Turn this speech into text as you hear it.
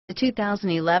The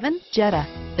 2011 Jetta.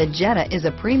 The Jetta is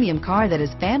a premium car that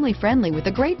is family-friendly with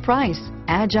a great price,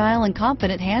 agile and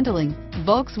confident handling.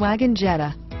 Volkswagen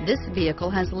Jetta. This vehicle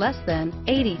has less than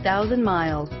 80,000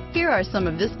 miles. Here are some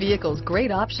of this vehicle's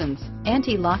great options: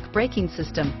 anti-lock braking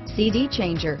system, CD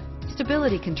changer,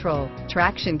 stability control,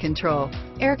 traction control,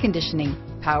 air conditioning,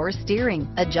 power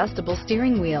steering, adjustable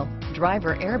steering wheel,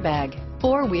 driver airbag,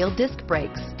 four-wheel disc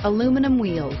brakes, aluminum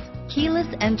wheels,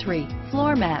 keyless entry,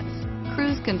 floor mats,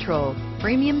 cruise control,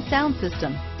 premium sound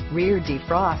system, rear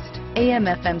defrost,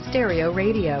 AM/FM stereo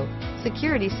radio,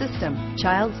 security system,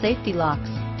 child safety locks,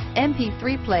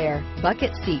 MP3 player,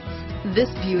 bucket seats. This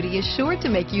beauty is sure to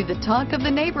make you the talk of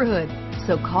the neighborhood.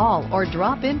 So call or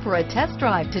drop in for a test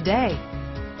drive today.